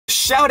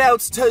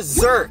Shoutouts to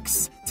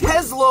Zerks,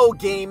 Teslo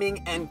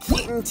Gaming, and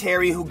Keaton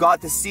Terry, who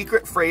got the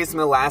secret phrase from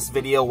the last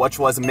video, which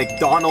was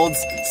McDonald's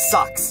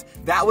sucks.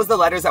 That was the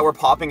letters that were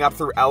popping up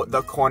throughout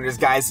the corners,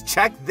 guys.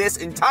 Check this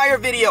entire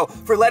video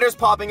for letters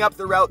popping up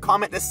throughout.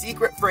 Comment the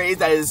secret phrase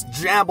that is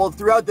jabbled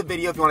throughout the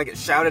video if you want to get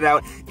shouted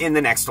out in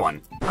the next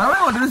one. I don't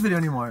want to do this video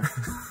anymore.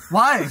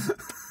 Why?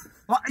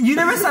 Well, you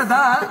never said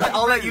that.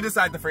 I'll let you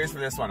decide the phrase for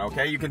this one,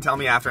 okay? You can tell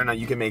me after and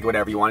you can make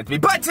whatever you want it to be.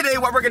 But today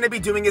what we're going to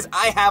be doing is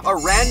I have a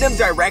random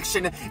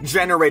direction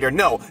generator.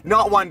 No,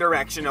 not One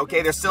Direction,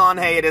 okay? They're still on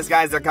hiatus,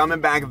 guys. They're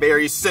coming back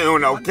very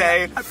soon,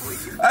 okay?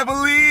 I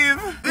believe.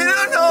 They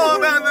don't know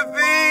about the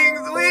things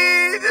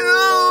we do.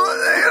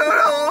 They don't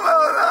know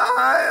about the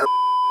hype.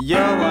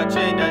 You're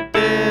watching a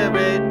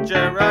Derek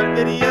Gerard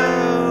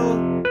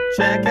video.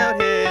 Check out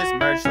his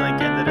merch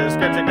link in the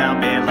description down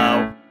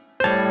below.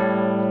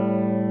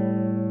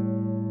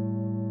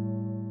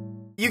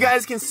 You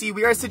guys can see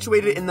we are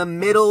situated in the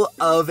middle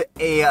of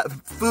a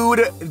food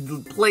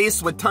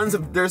place with tons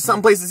of, there's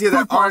some places here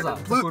that aren't, a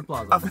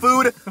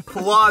food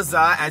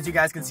plaza, as you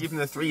guys can see from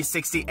the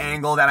 360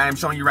 angle that I am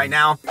showing you right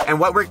now.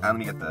 And what we're,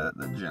 I'm gonna get the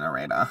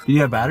generator. Do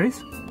you have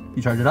batteries?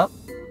 You charge it up?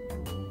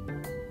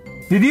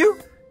 Did you?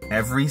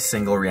 Every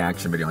single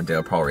reaction video on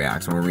Dale Paul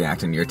Reacts, when we're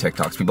reacting to your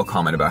TikToks, people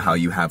comment about how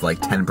you have like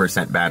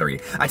 10% battery.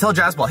 I tell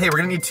Jazzball, hey, we're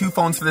gonna need 2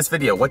 phones for this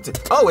video.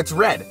 Oh, it's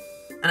red.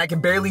 And I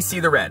can barely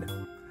see the red.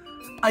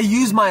 I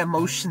use my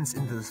emotions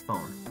into this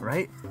phone,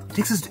 right?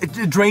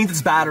 It drains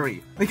its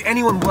battery, like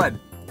anyone would.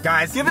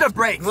 Guys, give it a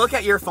break. Look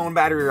at your phone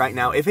battery right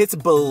now. If it's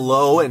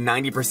below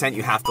 90%,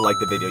 you have to like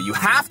the video. You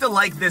have to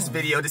like this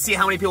video to see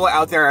how many people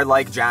out there are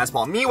like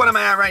Jazzball. Me, what am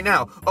I at right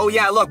now? Oh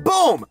yeah, look,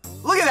 boom!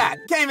 Look at that!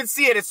 Can't even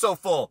see it, it's so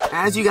full.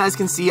 As you guys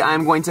can see,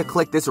 I'm going to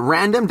click this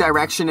random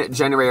direction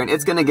generator and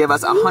it's gonna give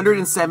us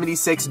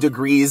 176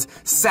 degrees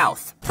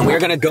south. And we're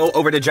gonna go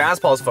over to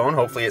Jazzball's phone.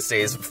 Hopefully it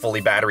stays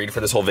fully batteried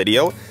for this whole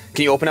video.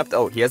 Can you open up,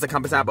 oh, he has the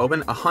compass app open.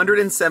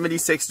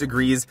 176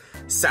 degrees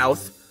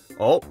south.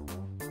 Oh.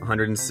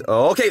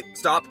 Okay,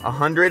 stop.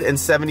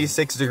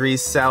 176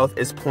 degrees south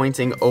is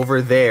pointing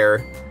over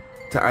there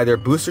to either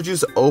Booster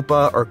Juice,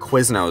 Opa, or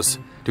Quiznos.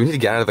 Do we need to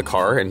get out of the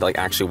car and like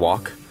actually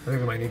walk? I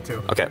think we might need to.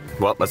 Okay,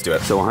 well, let's do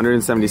it. So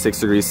 176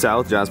 degrees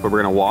south, Jasper,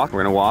 we're gonna walk.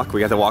 We're gonna walk. We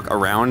got to walk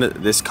around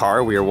this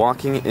car. We are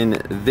walking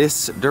in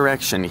this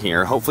direction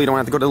here. Hopefully you don't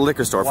have to go to the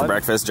liquor store for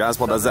breakfast.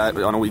 Jasper does that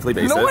on a weekly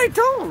basis. No, I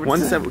don't.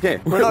 Okay,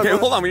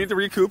 hold on. We need to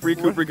recoup.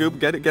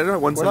 Get it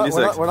at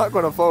 176. We're not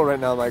going to Pho right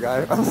now, my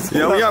guy.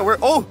 Yeah, we're,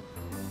 oh,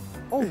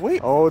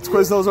 wait. Oh, it's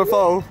Quiznos or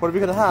Pho. What are we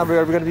going to have?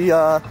 Are we going to be,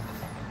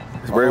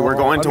 We're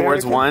going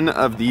towards one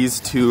of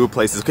these 2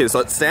 places. Okay, so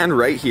let's stand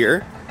right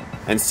here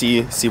and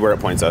see where it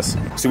points us.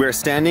 So we're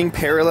standing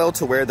parallel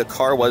to where the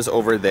car was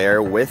over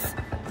there with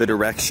the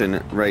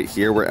direction right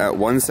here. We're at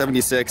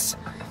 176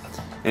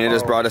 and it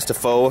has brought us to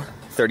Pho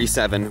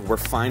 37. We're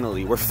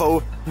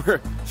Pho,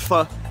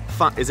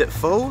 is it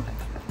Pho?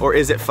 Or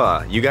is it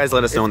pho? You guys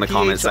let us know in the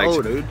comments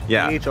section. Dude.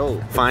 Yeah.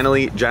 PHO.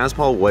 Finally,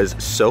 Jazzpaul was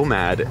so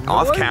mad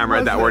off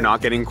camera that we're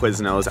not getting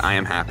Quiznos. I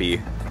am happy.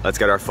 Let's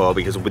get our pho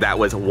because that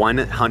was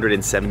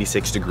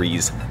 176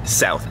 degrees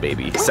south,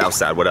 baby. South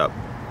side, what up?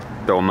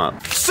 Throw them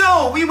up.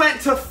 So we went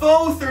to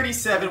Pho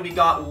 37. We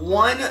got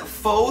 1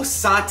 pho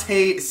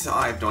satay. So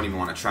I don't even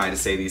want to try to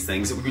say these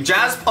things.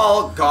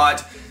 Jazzpaul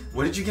got,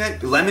 what did you get?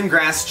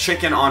 Lemongrass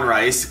chicken on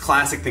rice.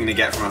 Classic thing to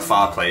get from a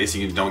pho place.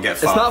 You don't get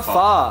pho. It's not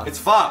pho. It's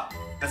pho.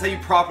 That's how you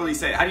properly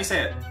say it. How do you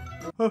say it?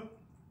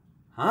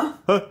 Huh?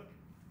 Are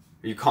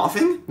you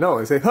coughing? No,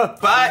 I say huh.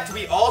 But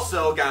we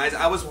also, guys,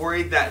 I was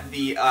worried that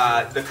the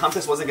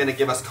compass wasn't gonna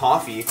give us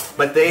coffee,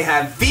 but they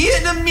have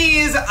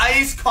Vietnamese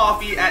iced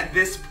coffee at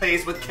this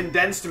place with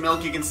condensed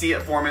milk. You can see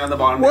it forming on the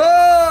bottom.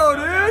 Whoa,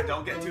 dude!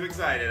 Don't get too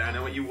excited. I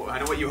know what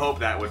you hope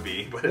that would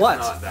be, but it's what?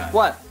 not that.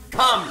 What?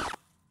 Come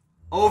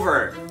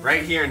over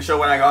right here and show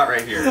what I got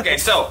right here. Okay,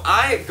 so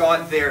I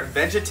got their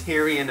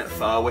vegetarian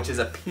pho, which is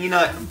a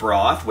peanut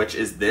broth, which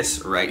is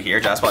this right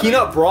here.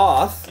 Peanut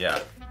broth? Yeah.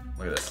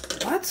 Look at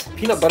this. What?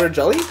 Peanut butter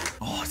jelly?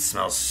 Oh, it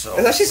smells so.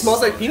 It actually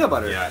smells like peanut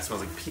butter. Yeah, it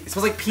smells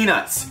like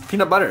peanuts.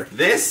 Peanut butter.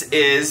 This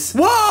is.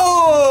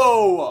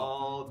 Whoa!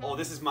 Oh,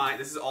 this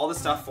is all the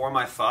stuff for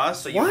my pho.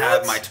 So you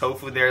have my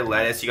tofu there,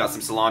 lettuce, you got some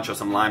cilantro,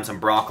 some lime, some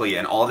broccoli,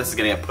 and all this is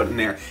gonna get put in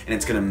there, and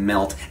it's gonna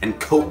melt and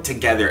coat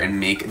together and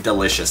make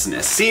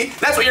deliciousness. See,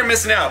 that's what you're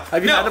missing out.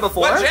 Have you had it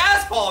before? What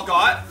Jazzpaul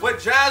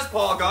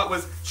got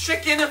was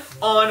chicken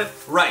on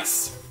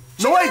rice.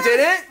 No, I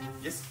didn't.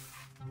 Yes.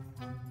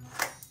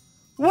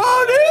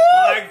 Whoa,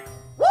 dude!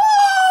 Woo!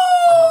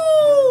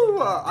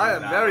 I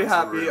am very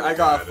happy really I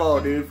got good. pho,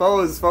 dude. Pho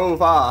is pho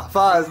fa.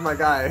 Fa is my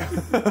guy.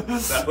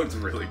 That looks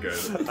really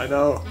good. I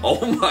know.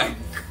 Oh my.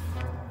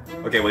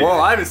 Okay, wait. Whoa,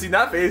 I haven't seen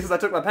that face since I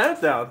took my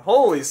pants down.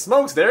 Holy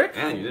smokes, Derek.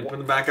 And you didn't put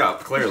them back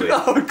up, clearly.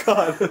 Oh,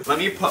 God. Let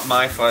me put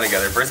my pho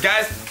together first.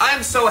 Guys,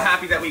 I'm so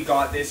happy that we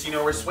got this. You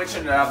know, we're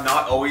switching it up,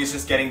 not always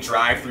just getting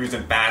drive-thrus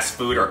and fast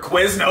food or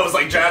Quiznos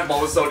like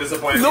Jazzball was so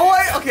disappointed. No,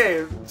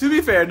 okay, to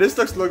be fair, this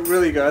looks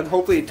really good.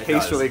 Hopefully it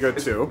tastes really good,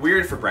 too.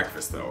 Weird for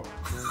breakfast, though.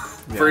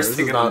 First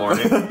thing in the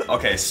morning.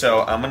 Okay,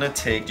 so I'm gonna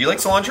take. Do you like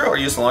cilantro? Are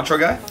you a cilantro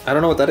guy? I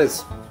don't know what that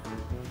is.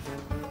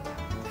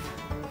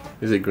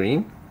 Is it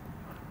green?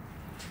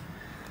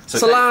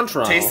 So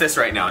Cilantro. Taste this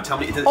right now and tell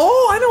me.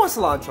 Oh, I know what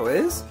cilantro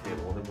is. Okay,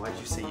 well then why did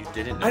you say you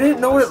didn't know? I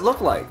didn't know what it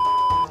looked like.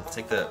 Let's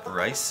take the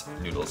rice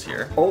noodles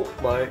here. Oh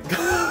my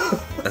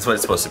god. That's what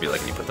it's supposed to be like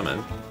when you put them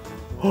in.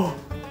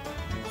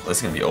 This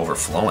is gonna be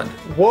overflowing.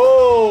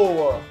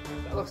 Whoa.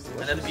 That looks delicious.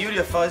 And then the beauty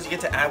of pho is you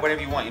get to add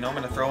whatever you want. You know, I'm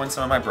gonna throw in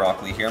some of my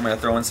broccoli here. I'm gonna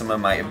throw in some of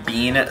my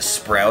bean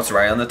sprouts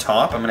right on the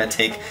top. I'm gonna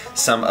take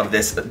some of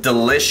this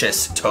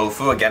delicious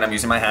tofu. Again, I'm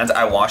using my hands.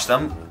 I washed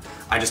them.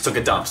 I just took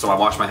a dump, so I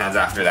washed my hands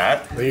after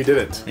that. No, you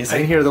didn't. You I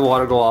didn't hear the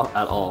water go off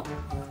at all.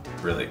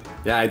 Really?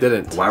 Yeah, I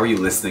didn't. Why were you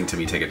listening to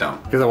me take a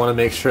dump? Because I want to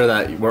make sure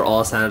that we're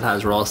all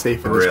sanitized, we're all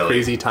safe in this Really?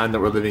 crazy time that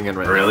we're living in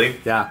right now. Really?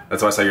 Yeah.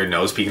 That's why I saw your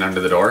nose peeking under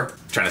the door,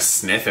 trying to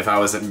sniff if I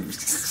was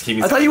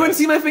keeping. I thought you wouldn't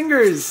see my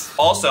fingers.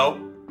 Also,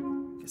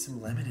 get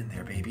some lemon in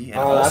there, baby. And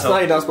Oh, that's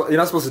also, not, you're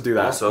not supposed to do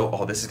that. Also,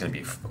 oh, this is gonna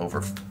be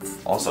over.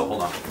 Also,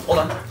 hold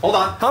on.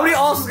 How many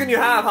alsos can you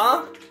have,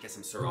 huh? Get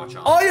some sriracha.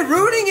 On. Oh, you're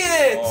ruining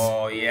it!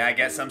 Oh yeah,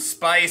 get some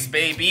spice,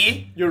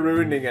 baby. You're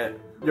ruining it.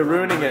 You're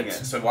ruining it.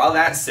 So while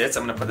that sits,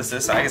 I'm gonna put this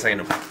aside. I guess I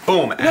can boom.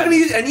 You're not gonna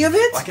use any of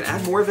it? I can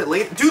add more of it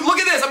later. Dude, look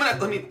at this.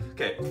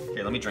 Okay,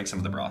 here, let me drink some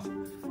of the broth.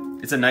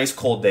 It's a nice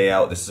cold day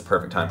out. This is a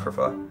perfect time for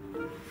pho.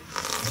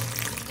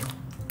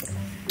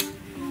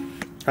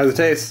 How's it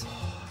taste?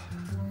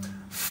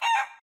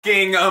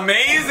 Fucking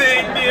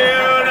amazing,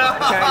 dude.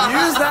 Can't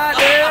use that,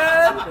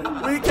 dude!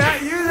 We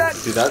can't use that!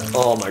 Dude, that,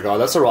 oh my god,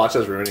 that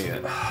sriracha's ruining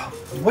it.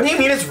 What do you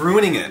mean it's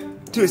ruining it?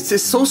 Dude, it's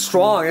just so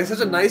strong. It's such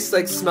a nice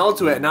like smell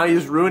to it, and now you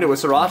just ruined it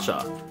with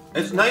sriracha.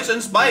 It's nice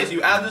and spice.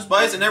 You add the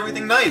spice and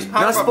everything nice. You're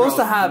not supposed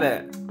to have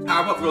it.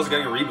 Powerpuff Girls are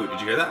getting a reboot.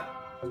 Did you hear that?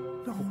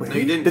 No way. No,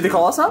 you didn't. Did they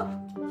call us up?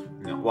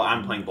 No. Well,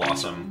 I'm playing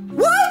Blossom.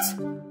 What? I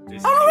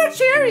don't know about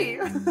Cherry.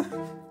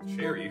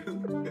 Cherry.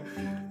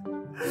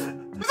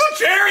 There's a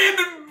cherry in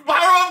the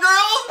Powerpuff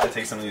Girls. I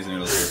take some of these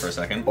noodles here for a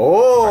second.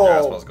 Oh.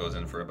 Jaspals goes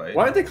in for a bite.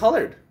 Why aren't they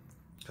colored?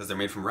 Because they're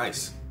made from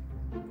rice.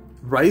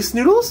 Rice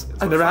noodles?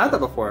 I've never fun. had that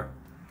before.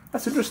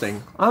 That's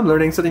interesting. I'm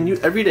learning something new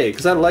every day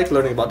because I like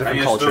learning about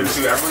different cultures.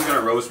 Too. Everyone's gonna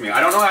roast me. I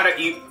don't know how to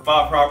eat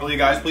pho properly,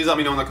 guys. Please let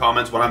me know in the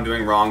comments what I'm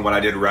doing wrong, what I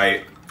did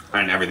right,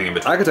 and everything in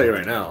between. I can tell you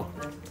right now.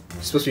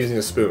 You're supposed to be using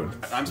a spoon.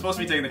 I'm supposed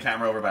to be taking the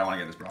camera over, but I want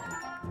to get this broccoli.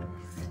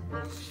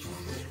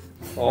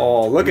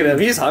 Oh, look at him.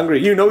 He's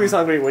hungry. You know he's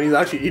hungry when he's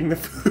actually eating the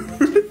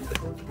food.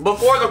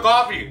 Before the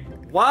coffee.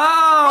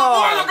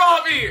 Wow! Before the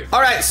coffee!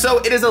 Alright, so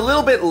it is a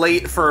little bit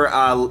late for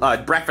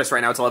breakfast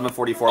right now. It's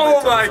 11:44.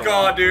 Oh my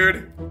god,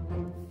 dude.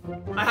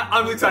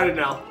 I'm excited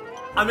now.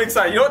 I'm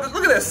excited. You know what?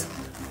 Look at this.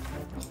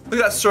 Look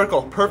at that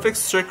circle. Perfect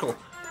circle.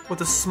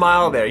 With a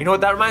smile there. You know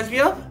what that reminds me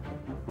of?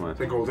 What?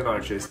 The Golden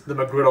Arches. The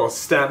McGriddle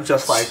stamped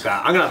just like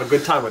that. I'm gonna have a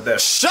good time with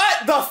this. Shut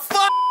the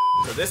fuck!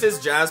 So this is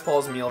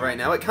Jaspal's meal right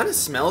now. It kind of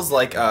smells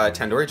like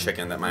tandoori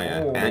chicken that my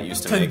aunt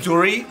used to make.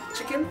 Tandoori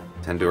chicken?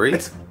 Tandoori?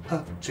 It's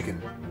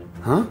chicken.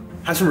 Huh?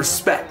 Have some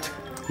respect.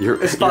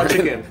 It's not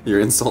chicken. You're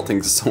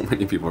insulting so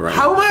many people right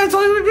How am I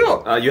telling you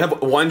what to do? You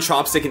have one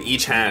chopstick in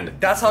each hand.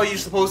 That's how you're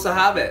supposed to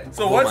have it.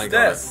 So Oh what's my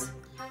God. this?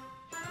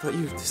 I thought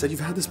you said you've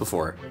had this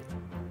before.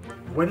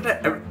 When did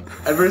I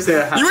ever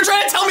say I had? You were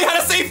trying to tell me how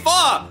to say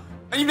pho!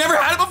 And you've never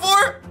had it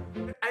before?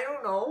 I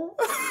don't know.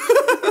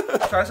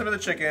 Try some of the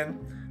chicken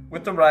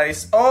with the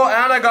rice. Oh,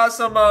 and I got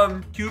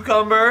some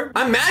cucumber.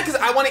 I'm mad because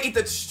I want to eat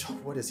the...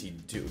 What does he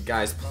do?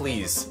 Guys,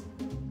 please.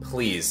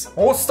 Please.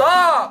 Oh,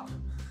 stop!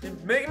 You're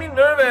making me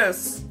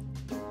nervous.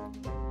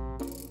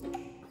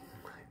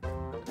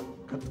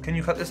 Can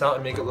you cut this out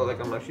and make it look like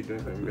I'm actually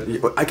doing something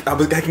good? I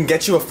can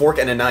get you a fork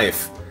and a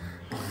knife.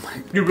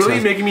 You're really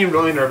making me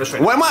really nervous right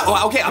now. What am I?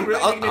 Oh, okay, I'm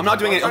Really not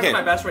doing it. I'm Okay.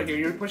 trying my best right here.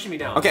 You're pushing me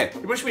down. Okay.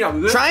 You're pushing me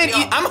down. Try and Lift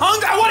me eat. up. I'm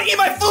hungry. I want to eat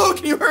my food.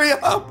 Can you hurry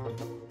up?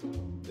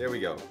 There we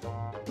go.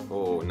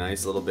 Oh,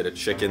 nice little bit of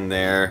chicken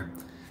there.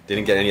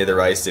 Didn't get any of the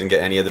rice. Didn't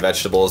get any of the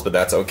vegetables, but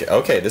that's okay.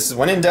 Okay, this is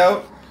when in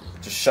doubt,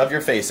 just shove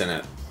your face in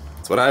it.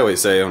 That's what I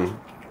always say. Oh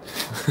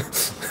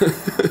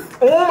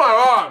my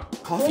god!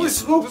 Coffee Holy is-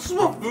 smoke, this is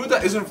what food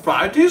that isn't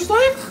fried tastes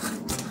like?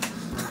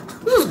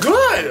 This is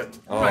good!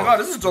 Oh my god,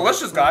 this is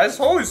delicious, guys.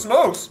 Holy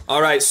smokes.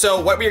 All right,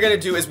 so what we're gonna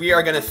do is we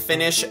are gonna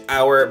finish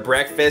our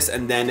breakfast,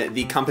 and then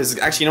the compass.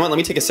 Actually, you know what? Let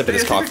me take a sip of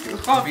this coffee.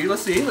 Coffee,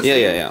 let's see.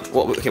 Yeah.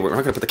 Well, okay, we're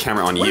not gonna put the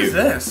camera on What you. is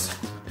this?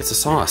 It's a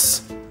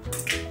sauce.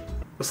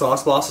 The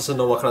sauce boss doesn't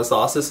know what kind of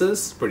sauce this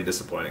is? Pretty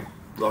disappointing.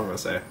 That's all I'm gonna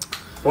say.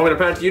 Want me to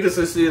pan to you just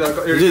to see like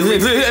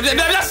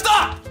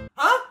Stop!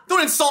 Huh?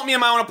 Don't insult me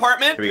in my own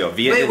apartment. Here we go.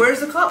 Wait, where's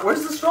the cup?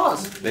 Where's the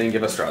straws? They didn't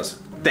give us straws.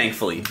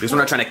 Thankfully, because we're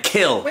not trying to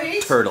kill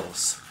Wait.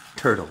 turtles.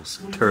 Turtles.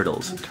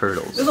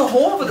 There's a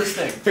hole for this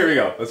thing. Here we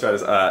go. Let's try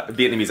this.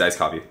 Vietnamese iced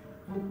coffee.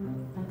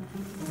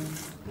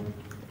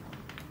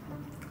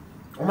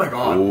 Oh my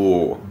god.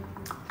 Ooh.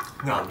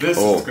 Now this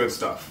is good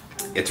stuff.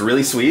 It's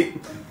really sweet.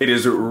 It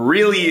is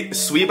really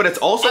sweet, but it's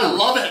also. I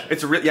love it.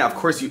 It's really, yeah. Of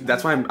course,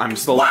 that's why I'm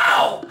still.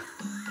 Wow!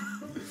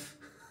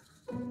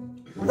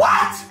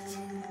 What?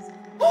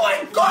 Oh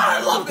my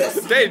god, I love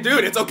this! Hey,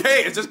 dude, it's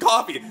okay. It's just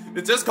coffee.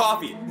 It's just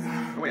coffee.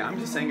 Wait, I'm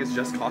just saying it's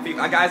just coffee.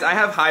 Guys, I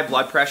have high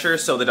blood pressure,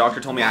 so the doctor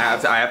told me I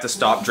have to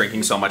stop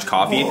drinking so much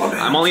coffee.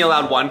 I'm only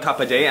allowed 1 cup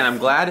a day, and I'm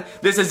glad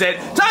this is it.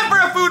 Time for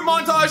a food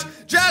montage.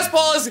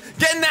 Jaspal is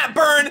getting that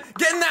burn,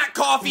 getting that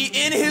coffee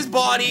in his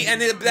body and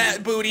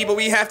that booty, but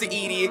we have to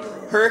eat.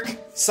 Herc,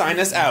 sign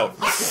us out.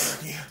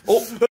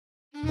 Oh.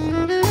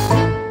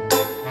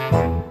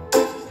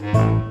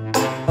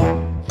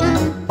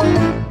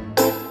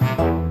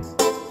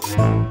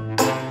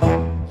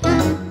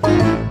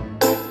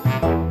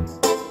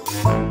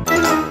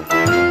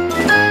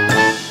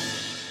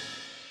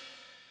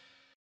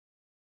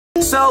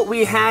 So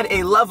we had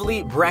a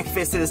lovely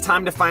breakfast. It is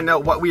time to find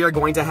out what we are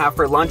going to have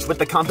for lunch with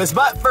the Compass.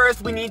 But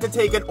first, we need to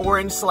take an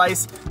orange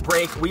slice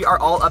break. We are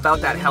all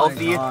about that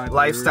healthy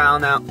lifestyle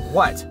now.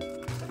 What?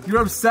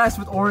 You're obsessed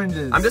with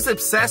oranges. I'm just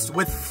obsessed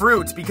with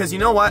fruit because you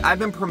know what? I've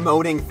been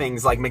promoting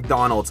things like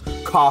McDonald's,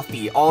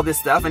 coffee, all this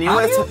stuff, and you know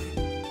what?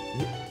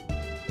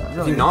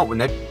 Really? Not when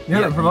they.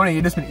 You're not promoting.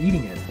 You've just been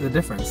eating it. The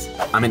difference.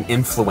 I'm an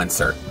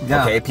influencer.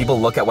 Yeah. Okay, people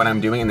look at what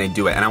I'm doing and they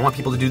do it, and I want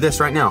people to do this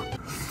right now.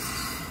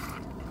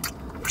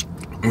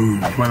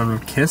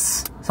 Want to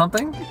kiss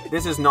something?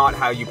 This is not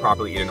how you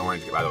properly eat an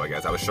orange, by the way,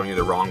 guys. I was showing you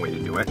the wrong way to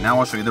do it. Now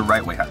I'll show you the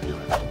right way how to do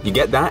it. You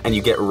get that, and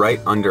you get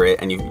right under it,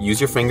 and you use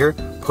your finger,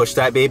 push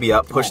that baby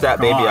up, push that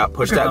baby up,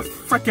 push that.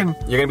 Frickin'.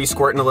 You're gonna be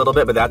squirting a little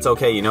bit, but that's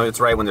okay. You know it's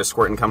right when there's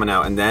squirting coming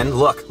out. And then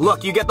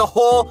look, you get the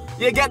whole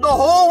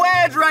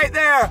wedge right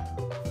there.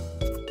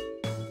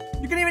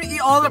 You can even eat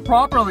all of it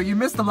properly. You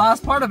missed the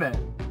last part of it.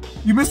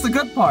 You missed the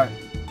good part.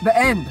 The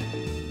end.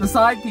 The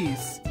side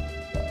piece.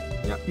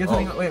 Yeah. You have to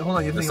think, wait, hold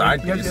on. You have to The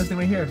think, side you have to piece. think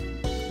right here.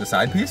 The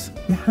side piece?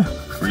 Yeah.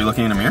 Were you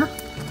looking in a mirror?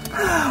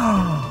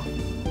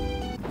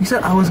 You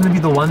said I was gonna be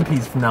the one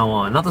piece from now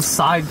on, not the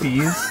side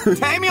piece.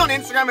 Tag me on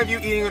Instagram if you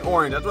eating an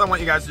orange. That's what I want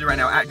you guys to do right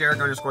now, at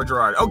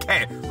Derek_Gerard.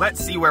 Okay, let's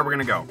see where we're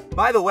gonna go.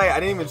 By the way, I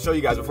didn't even show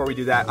you guys before we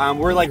do that.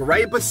 We're like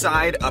right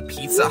beside a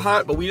Pizza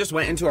Hut, but we just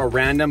went into a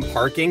random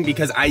parking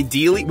because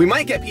ideally, we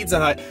might get Pizza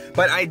Hut,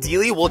 but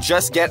ideally we'll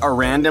just get a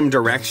random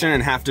direction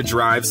and have to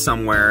drive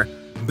somewhere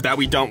that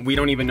we don't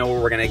even know where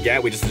we're gonna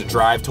get. We just have to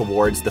drive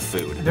towards the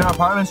food. There are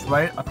apartments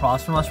right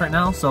across from us right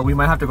now, so we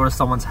might have to go to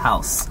someone's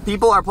house.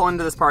 People are pulling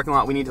into this parking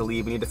lot. We need to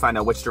leave. We need to find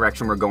out which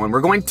direction we're going.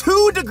 We're going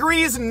 2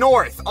 degrees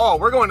north. Oh,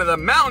 we're going to the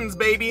mountains,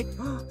 baby.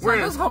 We're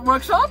in Santa's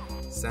workshop?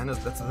 Santa's,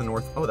 that's the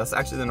north. Oh, that's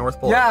actually the North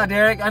Pole. Yeah,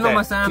 Derek, I know Okay,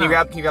 my Santa.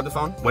 Can you grab the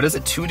phone? What is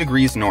it? 2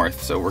 degrees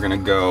north. So we're gonna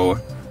go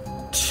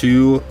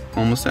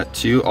almost at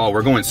 2. Oh,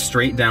 we're going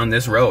straight down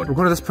this road. We're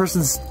going to this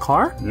person's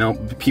car? No,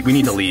 we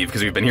need to leave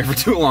because we've been here for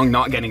too long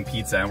not getting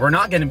pizza. And we're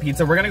not getting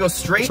pizza. We're gonna go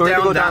straight So we're down,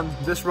 gonna go down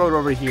this road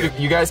over here.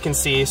 You guys can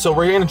see. So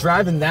we're gonna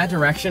drive in that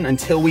direction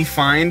until we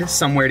find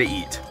somewhere to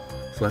eat.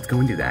 So let's go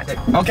and do that.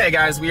 Okay,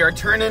 guys, we are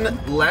turning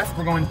left.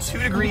 We're going 2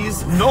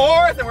 degrees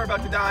north, and we're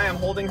about to die. I'm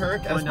holding her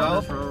as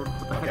well. This road.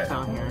 What the heck's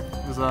down here?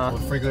 There's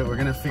We're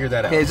gonna figure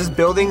that out. okay, it's just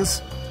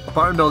buildings,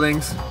 apartment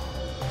buildings.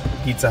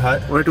 Pizza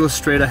Hut. We're gonna go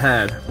straight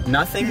ahead.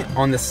 Nothing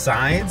on the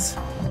sides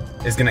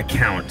is gonna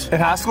count. It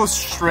has to go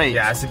straight.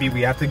 Yeah, it has to be.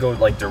 We have to go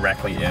like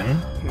directly in.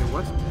 Okay,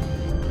 what?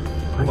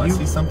 Oh, I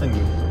see something.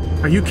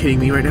 Are you kidding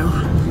me right now?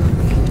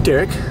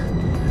 Derek?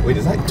 Wait,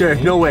 is that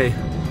Derek, no way.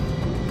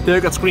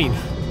 Derek, that's green.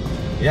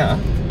 Yeah.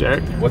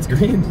 Derek? What's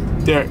green?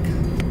 Derek.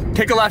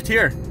 Take a left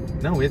here.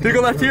 No, we have to Take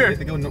a left here.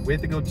 We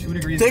have to go 2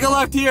 degrees. Take a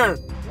left here.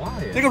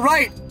 Why? Take a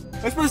right.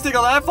 Let's first take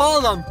a left. Follow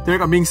them.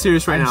 Derek, I'm being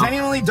serious right I now.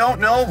 genuinely don't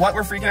know what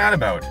we're freaking out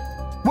about.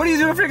 What are you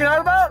doing freaking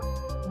out about?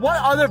 What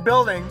other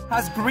building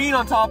has green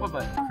on top of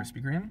it?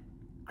 Crispy Green?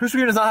 Krispy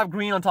Kreme does not have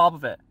green on top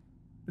of it.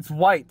 It's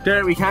white.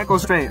 Derek, we can't go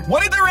straight.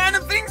 What did the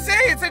random thing say?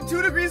 It said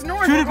 2 degrees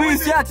north. 2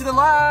 degrees, yeah, to the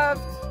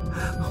left.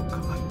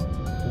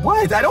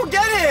 What? I don't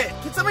get it.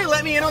 Can somebody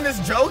let me in on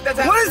this joke? That's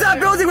What is that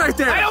building right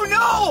there? I don't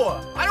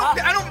know.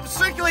 I don't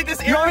circulate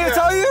this area. You want me to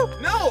tell you?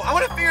 No, I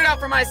want to figure it out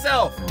for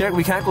myself. Derek,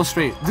 we can't go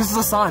straight. This is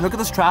a sign. Look at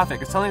this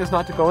traffic. It's telling us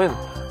not to go in.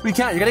 We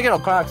can't. You're gonna get a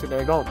car accident.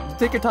 Derek, go.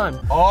 Take your time.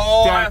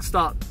 Oh, Derek,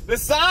 stop. the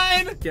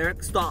sign.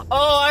 Derek, stop.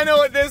 Oh, I know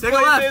what this Take a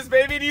place left. is,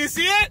 baby. Do you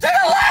see it? Take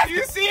a left. Do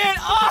you see it?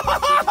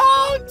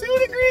 Oh, 2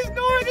 degrees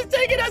north is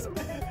taking us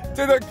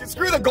to the,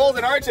 screw the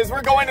Golden Arches.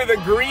 We're going to the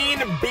Green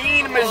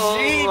Bean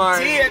Machine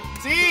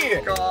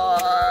TNT.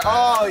 God.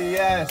 Oh,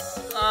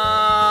 yes.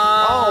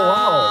 Oh,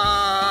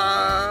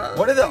 wow.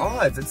 What are the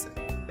odds? It's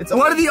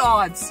What are the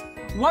odds?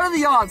 What are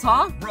the odds,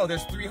 huh? Bro,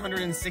 there's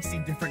 360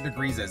 different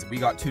degrees. We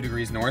got 2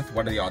 degrees north.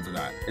 What are the odds of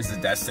that? This is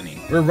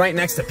destiny. We're right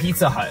next to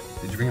Pizza Hut.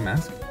 Did you bring a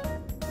mask?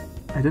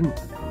 I didn't.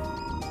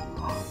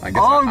 I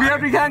guess Oh,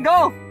 we can't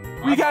go.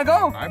 We can't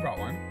go. I brought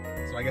one.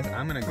 So I guess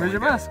I'm gonna go. Where's your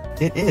get mask?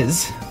 it. It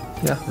is.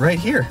 Yeah. Right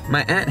here.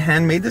 My aunt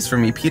handmade this for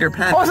me, Peter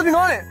Pan. Oh, something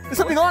on it. There's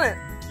something on it.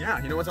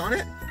 Yeah, you know what's on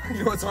it? You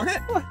know what's on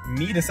it? What?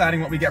 Me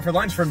deciding what we get for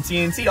lunch from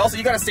TNT. Also,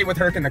 you gotta stay with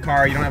Herc in the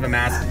car. You don't have a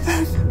mask.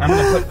 I'm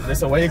gonna put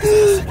this away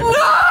because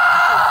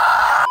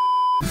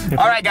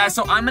all right, guys,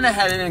 so I'm gonna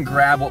head in and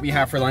grab what we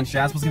have for lunch.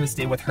 Jasper's gonna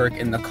stay with Herc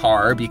in the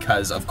car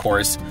because, of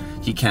course,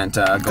 he can't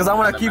go. Because I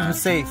want without to a keep him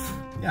mask. safe.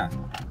 Yeah.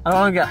 I don't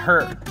want to get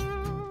hurt.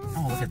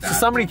 Oh, look at that. So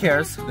somebody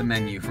cares. The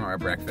menu from our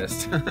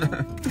breakfast.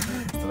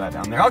 So that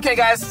down there. Okay,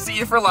 guys, see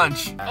you for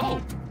lunch. Oh,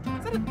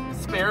 is that a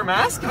spare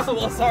mask? Oh,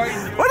 well, sorry,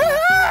 dude. What the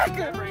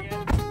heck?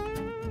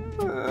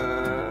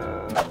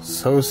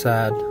 So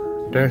sad.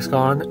 Derek's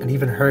gone, and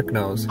even Herc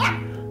knows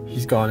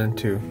he's gone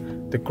into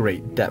the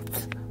great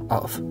depth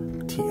of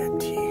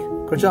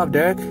TNT. Good job,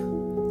 Derek.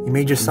 You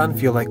made your son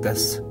feel like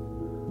this.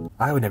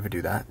 I would never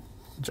do that.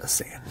 Just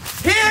saying.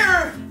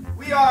 Here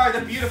we are,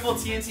 the beautiful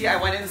TNT.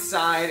 I went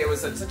inside. It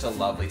was such a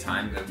lovely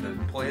time. The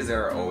employees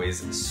there are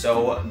always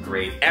so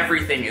great.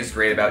 Everything is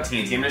great about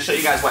TNT. I'm gonna show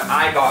you guys what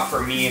I got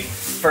for me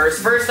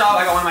first. First off,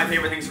 I got one of my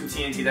favorite things from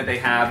TNT that they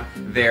have.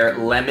 Their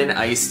lemon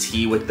iced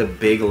tea with the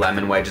big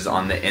lemon wedges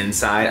on the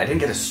inside. I didn't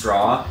get a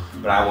straw,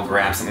 but I will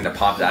grab something to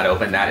pop that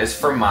open. That is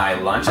for my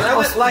lunch. And I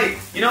went light.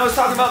 You know what I was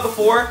talking about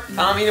before?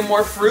 Eating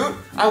more fruit.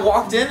 I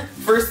walked in,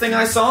 first thing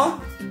I saw,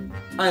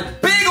 a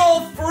big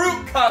old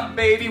fruit cup,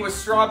 baby, with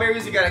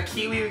strawberries. We got a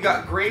kiwi, we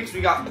got grapes,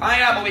 we got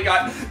pineapple, we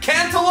got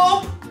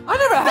cantaloupe. I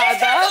never had that.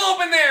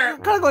 Cantaloupe in there.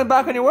 Kind of going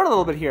back on your word a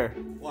little bit here.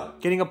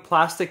 What? Getting a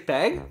plastic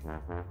bag?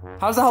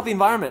 How does that help the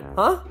environment,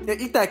 huh? Yeah,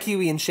 eat that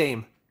kiwi in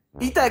shame.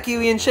 Eat that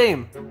kiwi in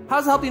shame. How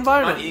does it help the I'm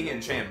environment? not eating it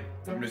in shame.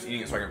 I'm just eating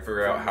it so I can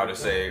figure out how to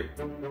say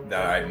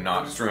that I'm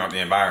not screwing up the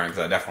environment,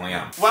 because I definitely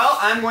am. Well,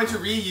 I'm going to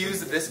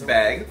reuse this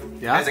bag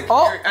as a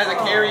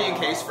carrying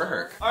case for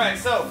Herc. All right,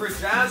 so for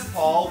Jazz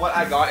Paul, what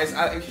I got is,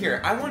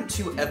 here, I want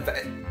to,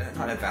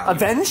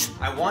 Avenge?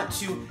 I want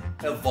to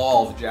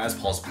evolve Jazz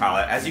Paul's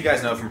palate. As you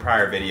guys know from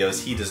prior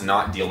videos, he does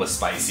not deal with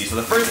spicy. So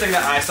the first thing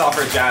that I saw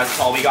for Jazz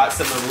Paul, we got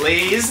some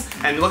Lay's,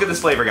 and look at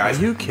this flavor, guys.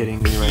 Are you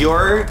kidding me right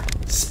Pure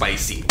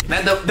spicy.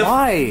 Man,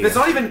 Why? It's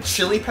not even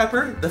chili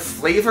pepper. The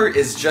flavor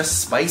is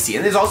just spicy.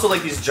 And there's also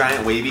like these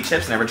giant wavy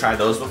chips. Never tried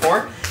those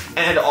before.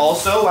 And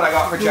also what I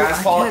got for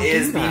Jazz Paul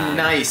is the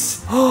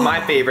nice, my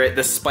favorite,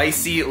 the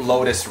spicy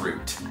lotus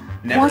root.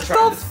 Never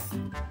tried this.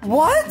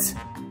 What?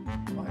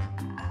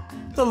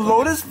 The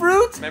lotus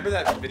fruit? Remember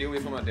that video we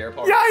filmed on Dare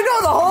Paul? Yeah, I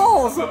know the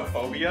holes! About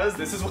phobias?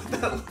 This is what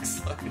that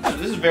looks like.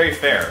 This is very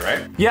fair,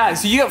 right? Yeah,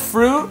 so you get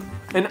fruit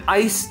and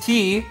iced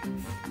tea.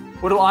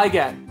 What do I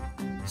get?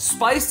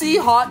 Spicy,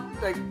 hot,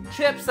 like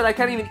chips that I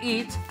can't even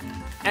eat,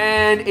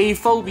 and a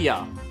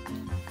phobia.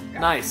 Yeah.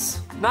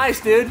 Nice.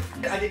 Nice, dude.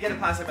 I did get a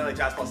plastic bag like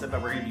Jazz Paul said,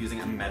 but we're gonna be using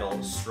a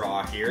metal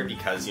straw here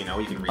because, you know,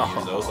 you can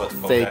reuse those, so let's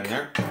poke that in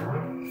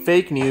there.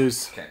 Fake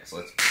news. Okay, so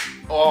let's,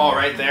 oh,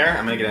 right there.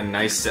 I'm gonna get a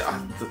nice,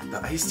 the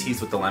iced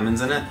teas with the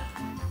lemons in it.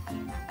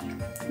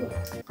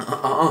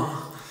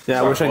 Yeah,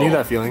 I wish I knew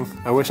that feeling.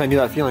 I wish I knew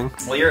that feeling.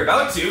 Well, you're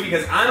about to,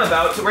 because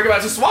we're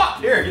about to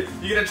swap. Here,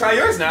 you're gonna try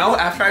yours now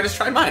after I just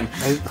tried mine.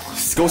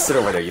 Just go sit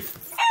over there, you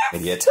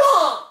idiot.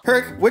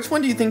 Herc, which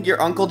one do you think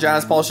your Uncle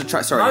Jazz Paul should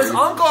try? Sorry, his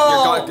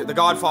uncle! The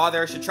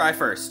Godfather should try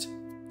first.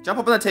 Jump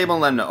up on the table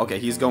and let him know. Okay,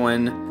 he's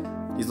going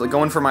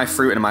for my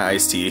fruit and my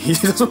iced tea. He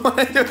doesn't want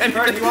to do anything.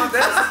 Herc, you want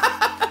this?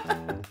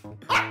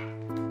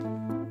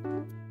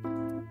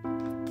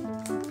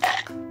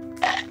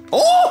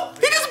 Oh!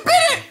 He just bit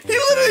it! He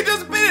literally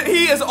just bit it!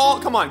 He is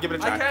all, come on, give it a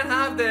try. I can't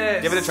have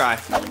this. Give it a try.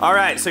 All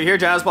right, so here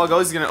Jazz Paul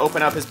goes. He's gonna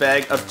open up his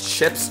bag of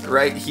chips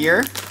right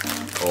here.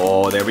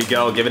 Oh, there we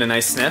go. Give it a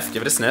nice sniff.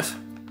 Give it a sniff.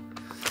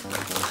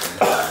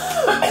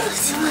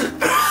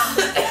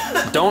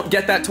 Don't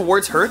get that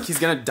towards Herc. He's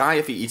gonna die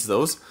if he eats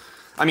those.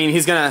 I mean,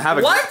 he's gonna have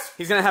a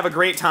He's gonna have a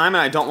great time,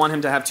 and I don't want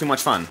him to have too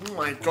much fun. Oh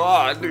my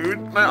god,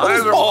 dude. My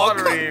eyes are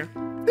watering.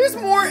 There's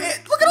more.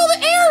 Look at all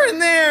the air in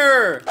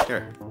there.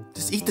 Here,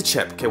 just eat the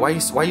chip. Okay, why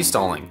are you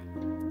stalling?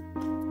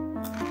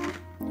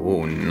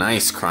 Oh,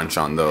 nice crunch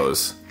on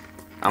those.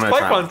 I'm gonna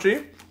try.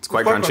 Crunchy. It's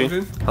quite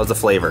crunchy. How's the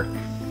flavor?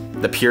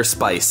 The pure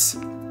spice.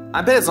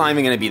 I bet it's not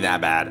even gonna be that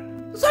bad.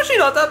 It's actually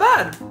not that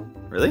bad.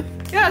 Really?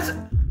 Yeah, it's...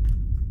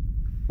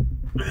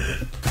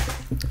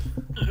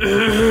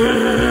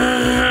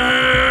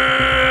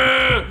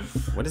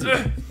 What is he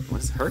doing?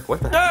 What is Herc?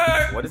 What the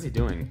heck? What is he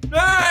doing?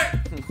 What?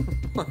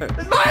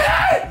 It's my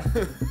head!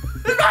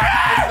 It's my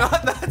head! It's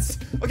not, that's...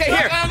 Okay,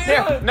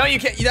 here. No, you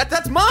can't.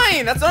 That's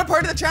mine. That's not a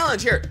part of the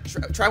challenge. Here,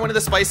 try one of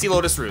the spicy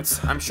lotus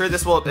roots. I'm sure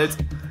this will... It's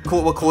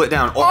cool. We'll cool it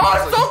down.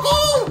 Oh, it's so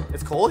cold!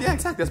 It's cold? Yeah,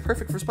 exactly. That's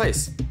perfect for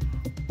spice.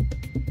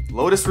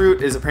 Lotus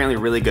root is apparently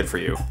really good for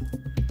you.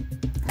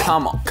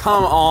 Come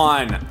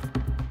on.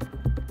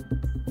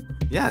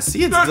 Yeah,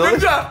 see, it's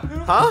delicious.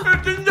 Huh?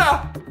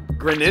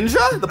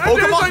 Greninja? The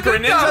Pokemon? Like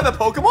Greninja, the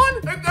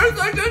Pokemon? It tastes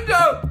like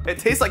ginger. It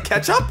tastes like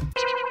ketchup?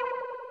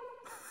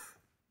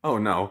 Oh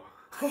no.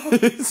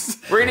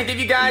 We're gonna give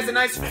you guys a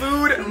nice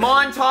food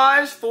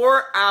montage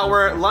for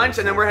our lunch,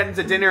 and then we're heading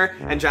to dinner,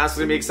 and John's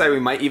gonna be excited. We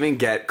might even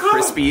get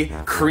Krispy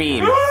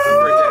Kreme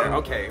for dinner.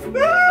 Okay,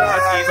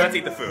 let's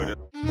eat the food.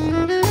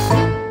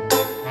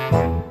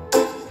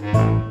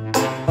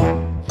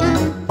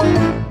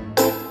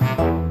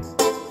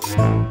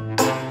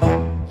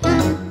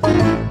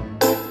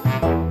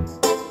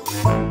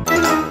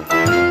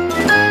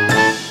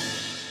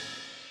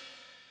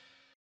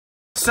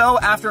 So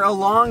after After a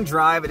long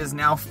drive, it is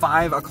now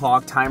 5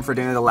 o'clock, time for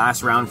dinner, the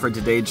last round for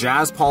today.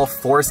 Jaspal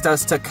forced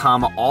us to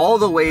come all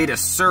the way to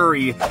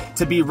Surrey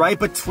to be right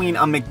between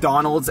a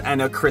McDonald's and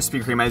a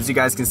Krispy Kreme. As you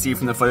guys can see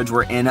from the footage,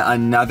 we're in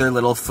another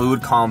little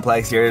food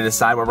complex here to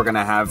decide what we're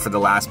gonna have for the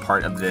last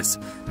part of this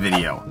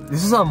video.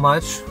 This is how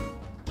much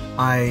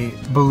I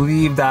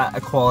believe that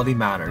equality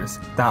matters.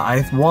 That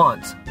I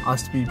want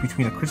us to be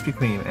between a Krispy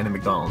Kreme and a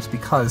McDonald's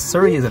because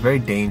Surrey is a very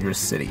dangerous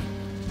city.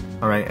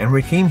 Alright, and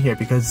we came here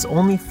because it's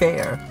only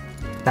fair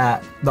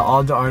that the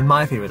odds are in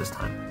my favor this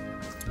time.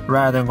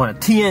 Rather than going to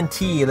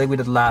TNT like we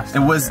did last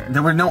time.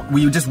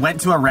 We just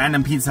went to a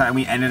random pizza and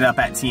we ended up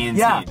at TNT.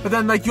 Yeah, but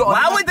then like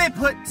why would they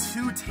put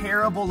two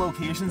terrible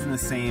locations in the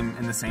same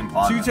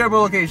plaza? Two terrible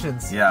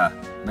locations. Yeah,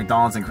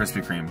 McDonald's and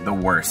Krispy Kreme, the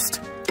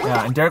worst.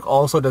 Yeah, and Derek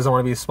also doesn't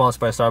want to be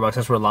sponsored by Starbucks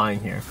since we're lying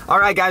here.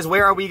 Alright guys,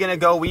 where are we gonna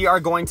go? We are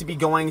going to be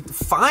going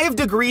 5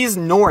 degrees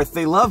north.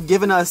 They love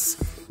giving us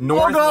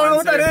north. Oh god, I don't know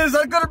what that is. Is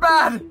that good or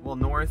bad? Well,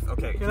 north.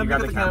 Okay, let you me got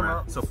get the the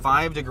camera. So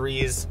 5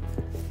 degrees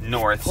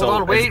north.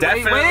 Hold on, wait.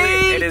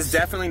 It is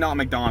definitely not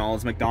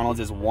McDonald's. McDonald's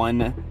is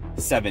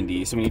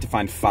 170, so we need to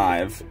find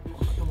 5.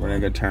 We're gonna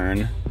go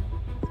turn.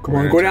 Come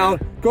on, go down.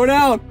 Go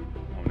down.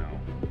 Oh no.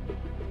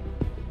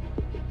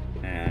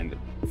 And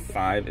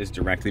 5 is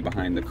directly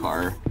behind the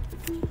car.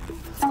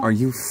 Are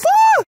you?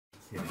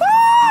 No.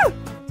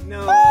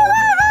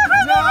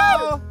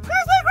 No.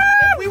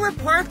 If we were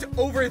parked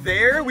over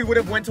there, we would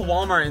have went to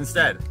Walmart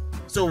instead.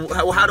 So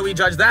how do we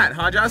judge that,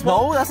 huh, Jaspal?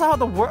 No, that's not how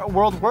the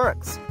world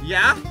works.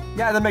 Yeah?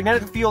 Yeah, the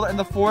magnetic field and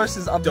the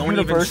forces of the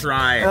universe. Don't even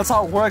try. That's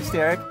how it works,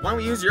 Derek. Why don't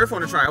we use your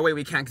phone to try? Oh wait,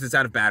 we can't because it's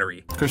out of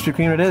battery. Krispy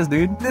Kreme it is,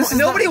 dude.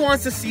 Nobody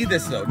wants to see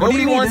this though.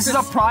 Nobody wants. This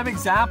is a prime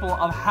example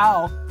of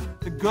how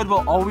the good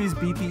will always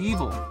beat the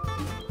evil.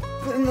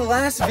 But in the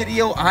last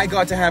video, I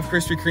got to have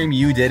Krispy Kreme,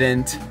 you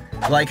didn't.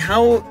 Like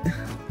how?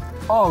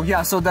 Oh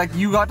yeah, so like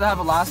you got to have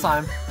it last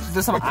time. So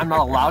this time I'm not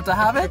allowed to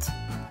have it?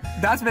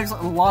 That makes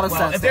a lot of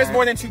sense. If there's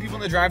more than 2 people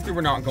in the drive-thru,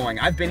 we're not going.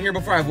 I've been here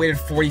before. I've waited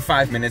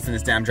 45 minutes in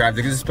this damn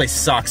drive-thru because this place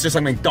sucks. Just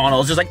like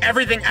McDonald's, just like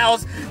everything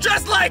else,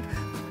 just like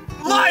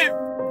life.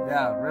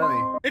 Yeah,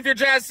 really. If you're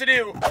jazzed to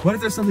do. What if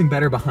there's something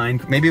better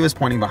behind? Maybe it was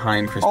pointing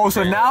behind Krispy Kreme. Oh,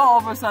 so now all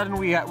of a sudden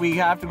we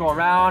have to go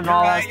around and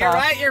all that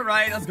stuff. You're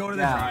right. Let's go to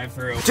the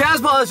drive-thru.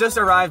 Jaspal has just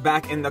arrived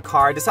back in the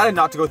car. Decided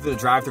not to go through the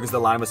drive-thru because the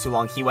line was too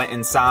long. He went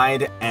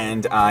inside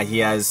and he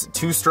has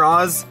 2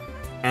 straws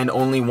and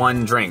only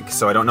 1 drink.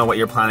 So I don't know what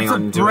you're planning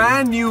on doing.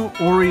 Brand new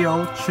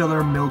Oreo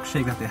chiller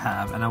milkshake that they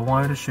have, and I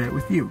wanted to share it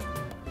with you.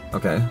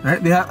 Okay. Right?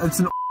 It's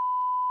an.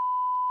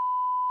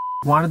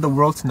 Wanted the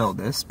world to know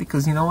this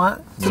because you know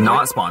what? It's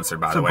not sponsored,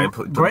 by the way.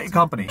 Great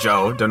company.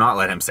 Joe, do not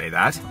let him say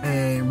that.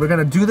 And we're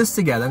gonna do this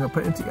together. I'm gonna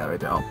put it together right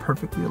there, all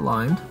perfectly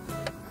aligned.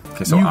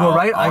 Okay, so you go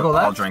right, I go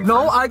left. I'll drink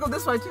no, first. I go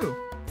this way too.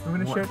 We're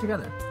gonna share it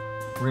together.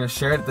 We're gonna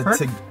share it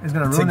Herc is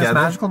gonna ruin this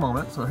magical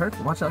moment. So Herc,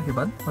 watch out here,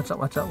 bud. Watch out,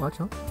 watch out, watch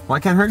out. Why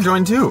can't Herc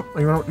join too?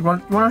 You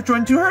want to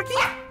join too, Herky?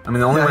 I mean,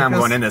 the only way I'm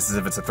going in this is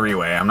if it's a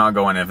 3-way. I'm not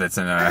going if it's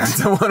in a it's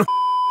a 1.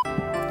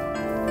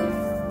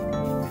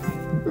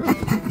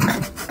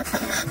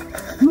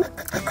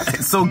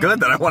 It's so good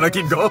that I want to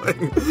keep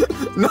going.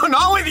 No,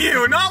 not with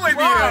you. Not with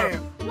you.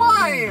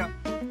 Why?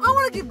 I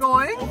want to keep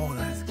going. Oh,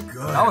 that's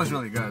good. That was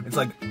really good. It's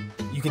like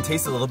you can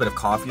taste a little bit of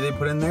coffee they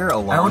put in there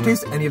along. I don't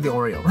taste any of the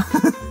Oreo.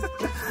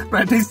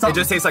 But it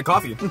just tastes like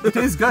coffee. It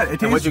tastes good. It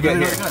tastes what'd you get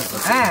really, here? really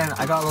good. And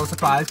I got a little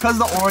surprise because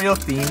the Oreo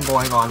theme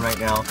going on right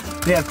now.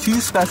 They have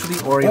 2 specialty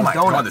Oreo donuts.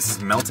 Oh my god, this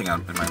is melting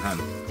out in my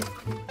hand.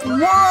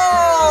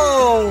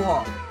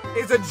 Whoa!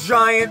 It's a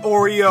giant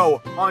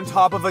Oreo on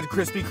top of a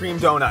Krispy Kreme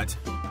donut.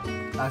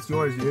 That's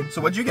yours, dude.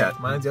 So what'd you get?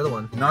 Mine's the other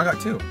one. No, I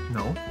got 2.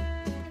 No.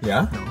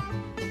 Yeah? No.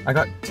 I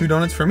got 2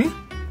 donuts for me?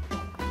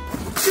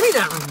 Give me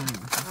that.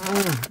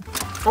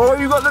 Oh,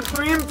 you got the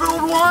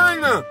cream-filled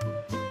one!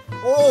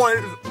 Oh,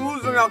 it's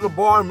oozing out the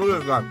bottom.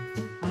 Look at that.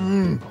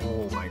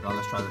 Oh my god,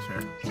 let's try this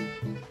here.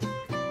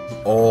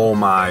 Oh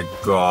my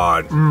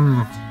god.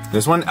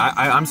 This one,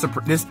 I'm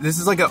surprised. This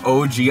is like an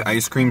OG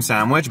ice cream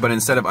sandwich, but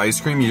instead of ice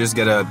cream, you just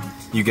get a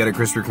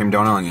Krispy Kreme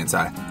donut on the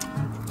inside.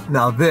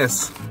 Now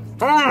this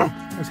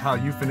is how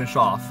you finish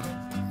off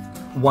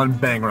one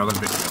banger of a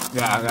video.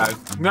 Yeah, guys.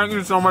 Thank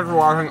you so much for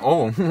watching.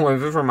 Oh, what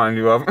does this remind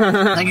you of?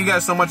 Thank you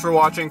guys so much for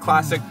watching.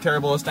 Classic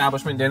Terrible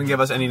Establishment didn't give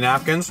us any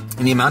napkins.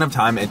 In the amount of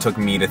time it took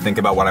me to think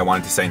about what I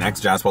wanted to say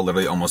next, Jaspal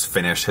literally almost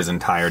finished his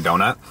entire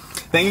donut.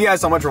 Thank you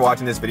guys so much for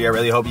watching this video. I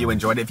really hope you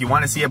enjoyed it. If you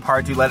want to see a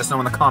part 2, let us know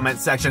in the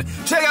comments section.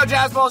 Check out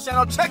Jaspal's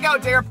channel. Check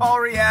out Dare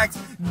Paul Reacts.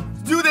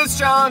 Do this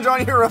challenge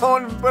on your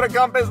own. Put a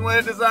compass in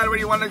it, decide where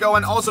you want to go.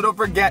 And also don't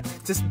forget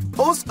to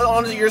post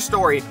onto your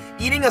story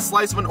eating a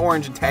slice of an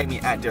orange and tag me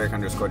at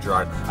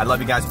Derek_Gerard. I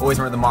love you guys. Always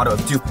remember the motto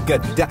of do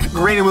good,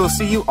 great, and we'll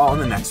see you all in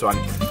the next one.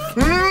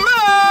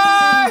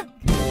 Bye!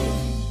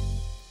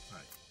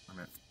 Alright, I'm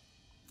in.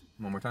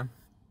 One more time.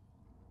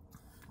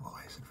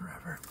 Always and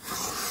forever.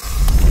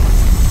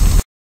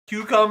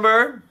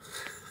 Cucumber.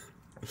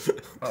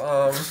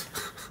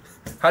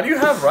 How do you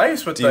have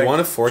rice with Do you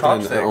want a fork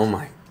and chopsticks? oh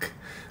my.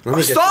 Let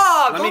me get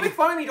Stop! let Don't me make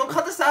fun of me. Don't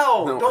cut this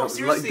out. No, Don't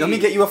seriously. Let me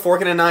get you a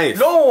fork and a knife.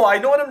 No, I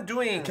know what I'm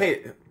doing.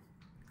 Okay,